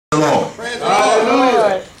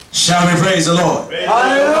Shall we praise the Lord? Praise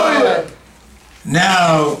hallelujah.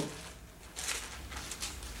 Now,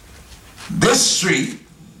 this tree,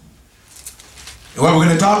 what we're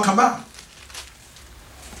going to talk about,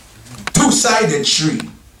 two-sided tree.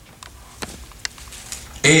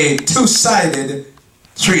 A two-sided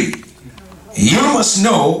tree. You must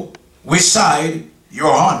know which side you're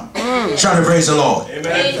on. Shall we praise the Lord?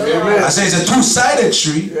 Amen. Amen. I say it's a two-sided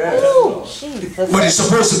tree, but it's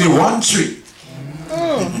supposed to be one tree.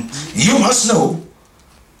 You must know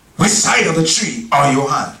which side of the tree are you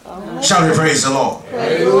on. Shall we praise the Lord?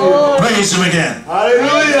 Praise Him again.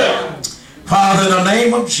 Hallelujah. Father, in the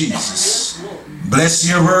name of Jesus, bless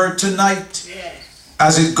your word tonight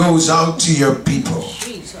as it goes out to your people.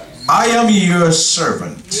 I am your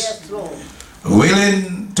servant,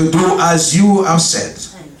 willing to do as you have said.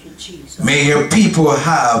 May your people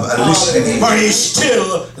have a listening, for He is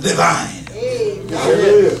still the vine.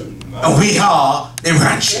 And we are the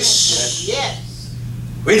branches.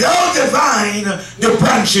 Without the vine, the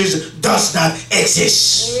branches does not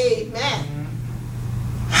exist. Amen.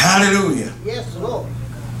 Hallelujah. Yes, Lord.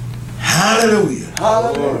 Hallelujah.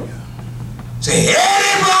 Hallelujah. Say,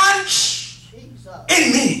 any branch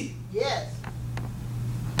in me Yes.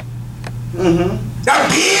 that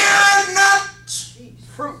bear not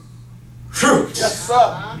fruit. Yes,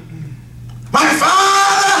 sir. My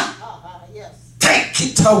Father, Yes. take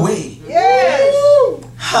it away. Yes.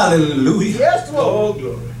 Hallelujah. Yes, Lord. Oh,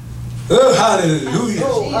 glory. Oh, hallelujah.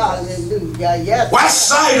 Oh, hallelujah. Yes. What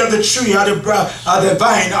side of the tree or the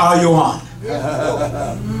vine are you on?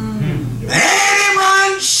 Any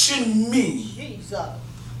branch in me Jesus.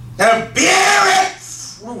 that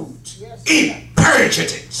beareth fruit, he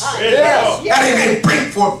purgeth it, Yes. that it may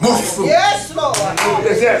bring forth more fruit. Yes, Lord.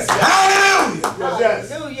 Yes, yes. Hallelujah. Yes, yes.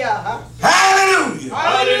 Hallelujah. Hallelujah.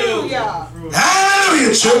 Hallelujah.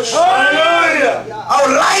 Hallelujah, church. Hallelujah. I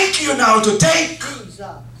would like you now to take Jesus.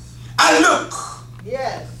 a look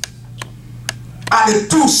Yes. at the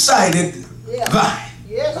two-sided vine.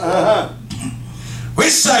 Yes.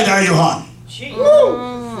 Which side are you on? Jesus.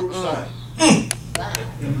 Fruit side.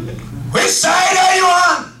 Which side are you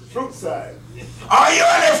on? Fruit side. Are you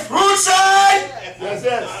on the fruit side? Yes,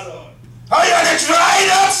 yes. Are you on the dried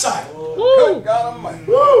up side? Good God Almighty.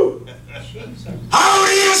 Woo. How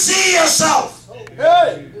do you see yourself?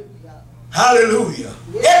 Hey. Hallelujah.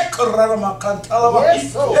 Yes, oh, Hey,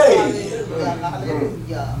 hallelujah.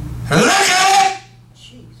 Hallelujah. look at it.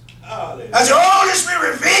 Jesus. As the Holy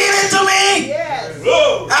Spirit revealed it to me, Yes.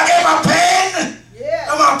 Whoa. I get my pen Yes.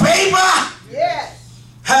 and my paper. Yes.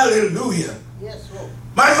 Hallelujah. Yes, Lord.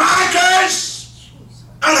 My markers, Jesus.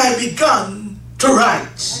 and I begun to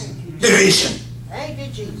write the vision. Thank you,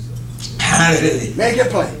 Jesus. Hallelujah. Make it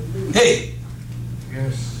plain. Hey,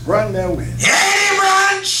 Run that way. any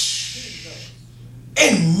branch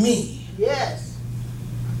in me. Yes.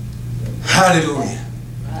 Hallelujah.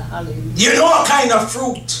 Hallelujah. You know what kind of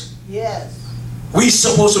fruit Yes. we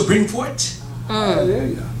supposed to bring forth?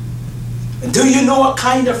 Hallelujah. Do you know what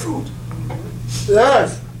kind of fruit?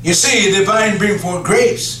 Yes. You see, the vine bring forth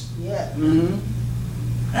grapes. Yes. Mm-hmm.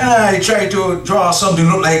 And I try to draw something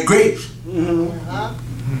look like grapes. Uh-huh.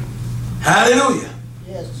 Hallelujah.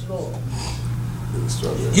 Yes, Lord.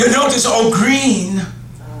 You notice how green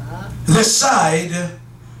Uh-huh. the side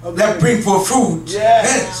that bring forth fruit Yes.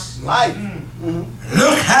 is. Life.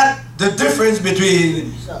 Look at the difference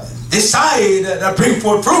between Jesus. the side that bring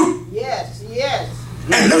forth fruit Yes. Yes.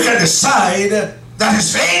 and look at the side that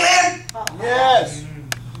is failing. Yes.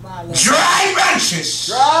 My Lord. Dry branches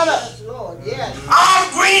Try it. Yes, Lord. Yes.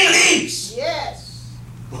 of green leaves. Yes.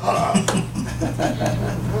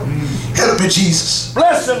 Help me, Jesus.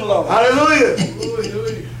 Bless him, Lord. Hallelujah.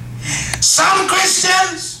 Some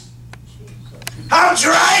Christians have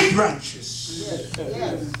dry branches. Yes.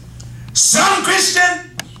 Yes. Some Christians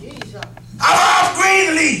Jesus. have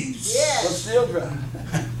green leaves. But Yes. still dry.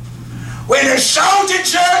 When they shout in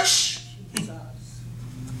church, Jesus.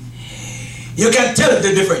 you can tell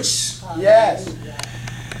the difference. Yes.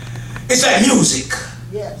 It's like music.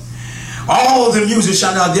 Yes. All the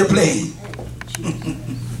musicians out there playing.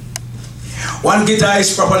 One guitar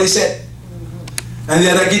is properly set, and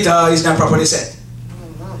the other guitar is not properly set.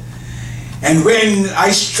 And when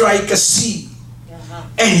I strike a C,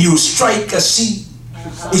 and you strike a C,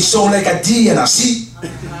 it sounds like a D and a C.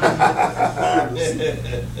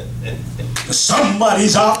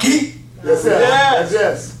 Somebody's off key. Yes, yes.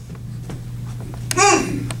 Yes.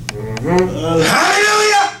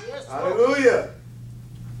 Hallelujah. Yes, Lord. Hallelujah.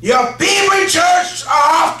 Your people in church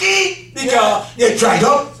are off key because they're dried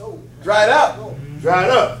up, Dried up. Dried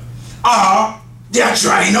up. or they're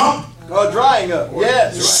drying up. Oh, drying up.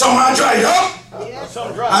 Yes. Some are dried up, Yes.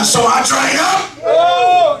 And some are dried up.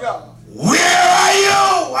 Oh, God. Where are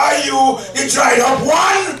you? Are you the dried up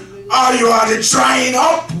one? Or you are the drying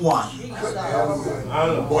up one?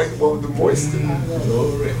 The moisture.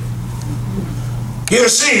 You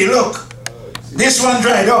see, look. This one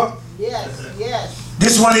dried up. Yes. Yes.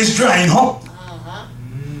 This one is drying up.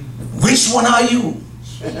 Which one are you?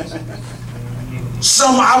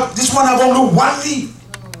 Some have, this one have only one leaf.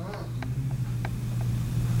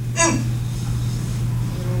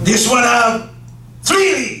 This one have 3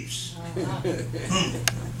 leaves.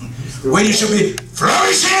 When you should be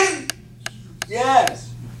flourishing Yes.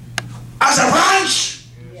 as a branch.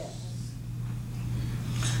 Yes.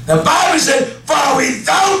 The Bible said, for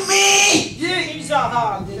without me,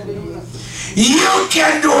 Hallelujah. you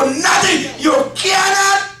can do nothing. You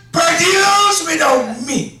cannot produce without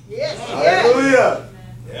me. Yes. Yes. Hallelujah.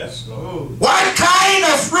 Yes, Lord. What kind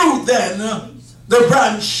of fruit then the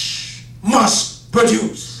branch must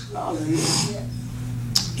produce?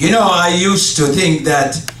 You know, I used to think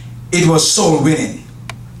that it was soul winning.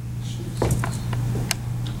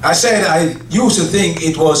 I said I used to think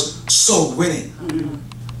it was soul winning.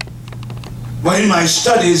 But in my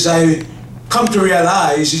studies, I come to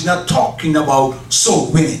realize he's not talking about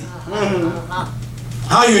soul winning.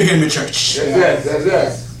 How you hear me, church? Yes, yes,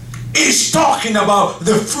 yes. He's talking about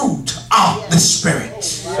the fruit of the Spirit.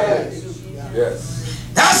 Yes. Yes.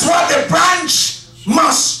 That's what the branch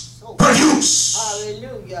must produce.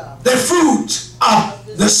 Hallelujah. The fruit of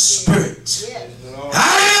the Spirit. Yes.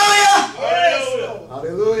 Hallelujah! Yes.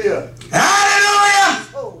 Hallelujah. Hallelujah!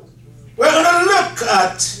 Oh. We're going to look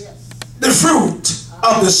at the fruit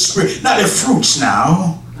of the Spirit. Not the fruits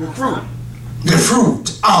now. The fruit. The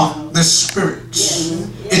fruit of the Spirit.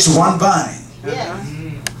 It's one vine. Yes.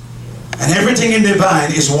 And everything in the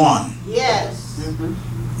vine is one. Yes.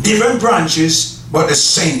 Different branches, but the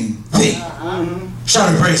same thing.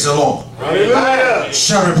 Shall we praise the Lord? Hallelujah.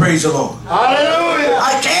 Shall we praise the Lord? Hallelujah.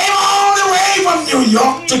 I came all the way from New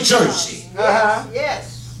York to Jersey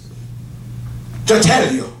Yes. to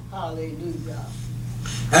tell you Hallelujah.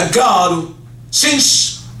 that God,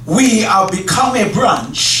 since we have become a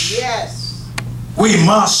branch, Yes. we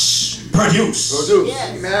must produce. Produce. Yes.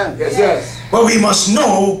 Amen. Yes, yes. But we must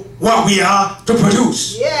know what we are to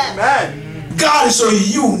produce. Yes. Amen. God is so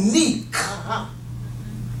unique.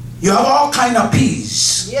 You have all kind of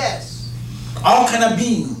peas, Yes. all kind of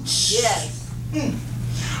beans. Yes.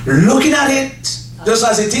 Looking at it just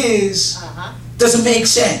as it is doesn't make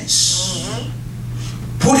sense.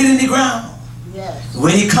 Put it in the ground. Yes.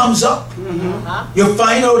 When it comes up, you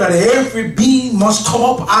find out that every bean must come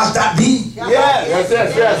up as that bean. Yes, yes,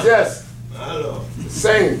 yes, yes, yes. Hello.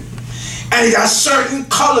 Same. And it has certain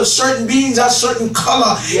colors, certain beans have certain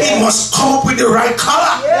color. It must come up with the right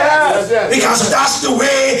color. Yes, yes. Because that's the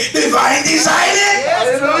way the vine designed it.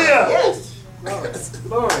 Hallelujah. Yes.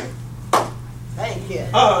 Glory. Thank you.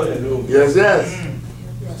 Hallelujah. Yes, yes.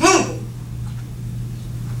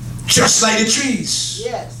 Just like the trees.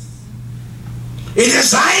 Yes. It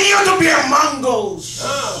designed you to bear mangoes.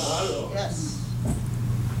 Yes.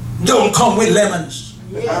 Don't come with lemons.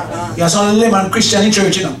 Yes. There's only lemon Christian in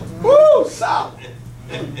church, you know. Woo, sour.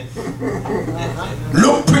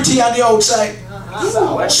 Look pretty on the outside,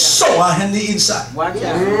 Sour. sour on the inside. Watch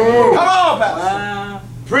out. Come on, Pastor.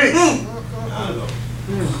 Preach.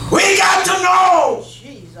 We got to know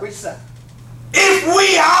Jesus. Which side? if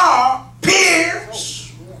we are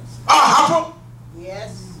pears or apple.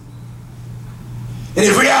 Yes. And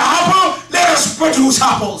if we are apple, let us produce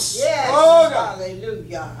apples. Yes. Oh, God.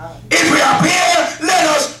 Hallelujah. If we are pear, let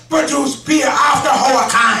us produce pear after our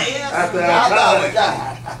kind. After our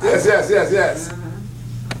time. Yes, yes, yes, yes.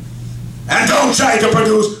 And don't try to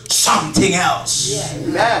produce something else. Yes.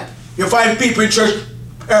 Amen. You find people in church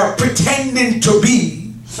pretending to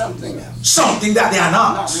be Something else. something that they are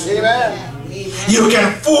not. Amen. Amen. You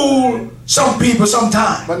can fool some people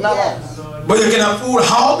sometimes, But not Yes. but you cannot fool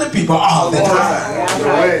all the people all the time. No,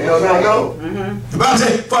 wait, no, no, no. The Bible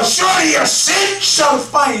says, for surely your sin shall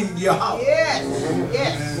find your house. Yes.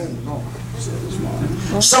 Yes.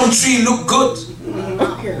 Some tree look good,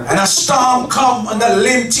 and a storm come and the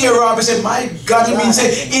limb tear up and say, my God, it means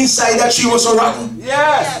say, inside that tree was so rotten.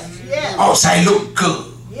 Yes. Yes. Outside look good.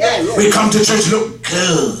 Yes. We come to church look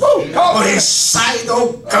good. But inside,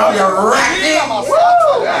 oh God, you're rotten.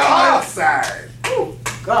 Outside.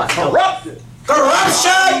 God. Corrupted.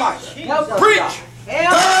 Corruption. Help us, Preach. God.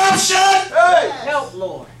 Help. Corruption. Hey. Help,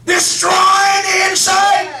 Lord. Destroying the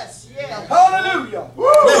inside. Yes. Yes. Hallelujah.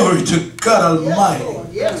 Glory to God Almighty.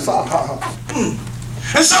 Yes.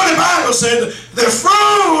 And so the Bible said, the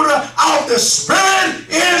fruit of the Spirit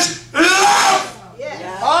is love. Yes.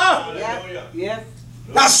 Huh? Yes. Yes.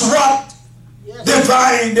 That's what Yes. the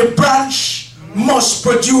vine, the branch must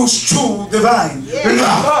produce through the vine.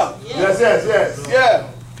 Love. Yes, yes, yes. Yeah.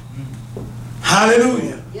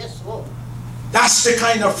 Hallelujah. Yes, Lord. That's the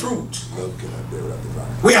kind of fruit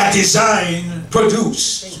we are designed to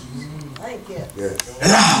produce. Thank you. Yes.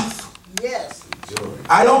 Love. Yes.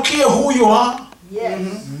 I don't care who you are,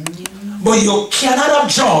 Yes. but you cannot have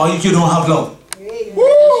joy if you don't have love. Amen.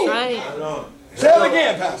 Woo! Right. Say it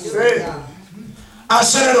again, Pastor. Say it. I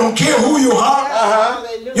said I don't care who you are,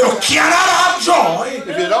 Hallelujah. you cannot have joy If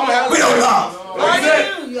you don't have without love.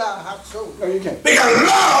 Hallelujah. So. No, you can't. Because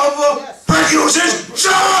love produces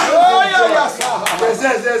joy. Oh, yeah, yes. Yes,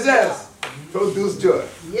 yes, yes, yes. Produce joy.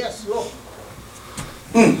 Yes, Lord.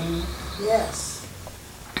 Yes.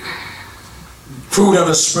 Fruit of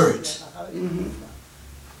the Spirit.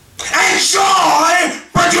 And joy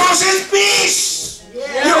produces peace. You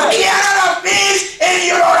cannot have peace if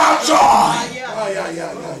you don't have joy. Oh,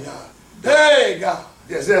 yeah. Hey, God.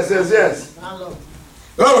 Yes, yes, yes, yes. Hallelujah.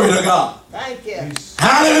 Glory to God. Thank you.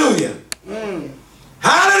 Hallelujah.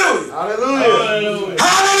 Hallelujah. Hallelujah.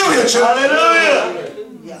 Hallelujah, church. Hallelujah.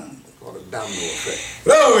 Hallelujah. Called a domino effect.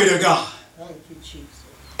 Glory to God. Thank you, Jesus.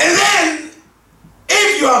 And then,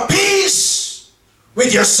 if you have peace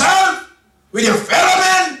with yourself, with your fellow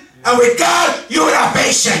men, and with God, you will have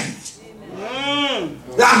patience.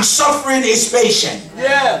 Long suffering is patient.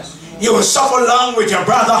 Yes. You will suffer along with your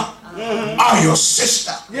brother or your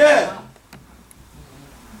sister. Yeah.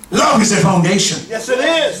 Love is the foundation. Yes, it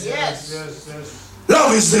is. Yes.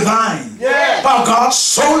 Love is divine. Yeah. For God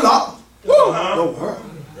so loved. The world.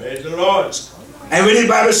 Praise the Lord. And when the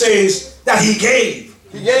Bible says that He gave.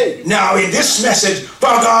 He gave. Now in this message, for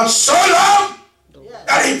God so loved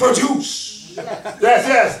that He produced Yes,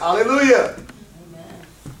 yes. Hallelujah.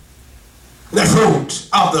 the fruit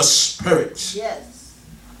of the Spirit. Yes.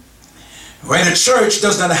 When the church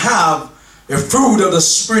does not have the fruit of the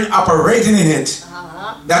Spirit operating in it,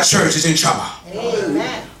 that church is in trouble.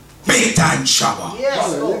 Amen. Big time trouble.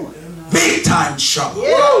 Yes, Lord. Big time trouble.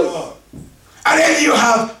 Yes. And then you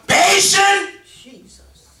have patience.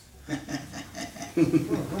 Jesus.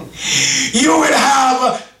 You will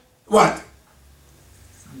have what?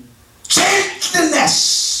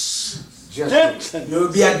 Gentleness. Gentle.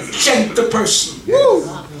 You'll be a gentle person. Woo.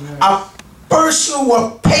 A person who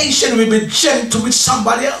is patient will be gentle with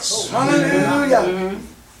somebody else. Hallelujah.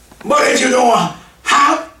 But if you don't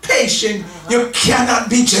have patience, you cannot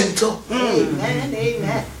be gentle. Amen.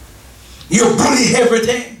 Amen. You bully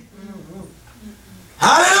everything.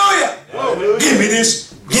 Hallelujah. Hallelujah. Give me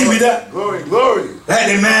this. Give me that. Glory, glory. Like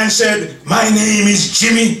the man said, my name is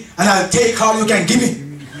Jimmy, and I'll take all you can give me.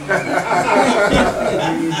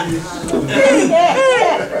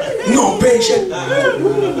 No patience.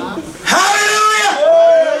 Hallelujah.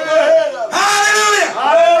 Hallelujah.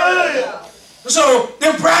 Hallelujah. So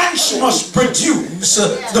the branch must produce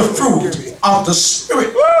the fruit of the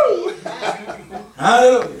Spirit. Woo.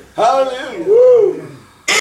 Hallelujah. Hallelujah.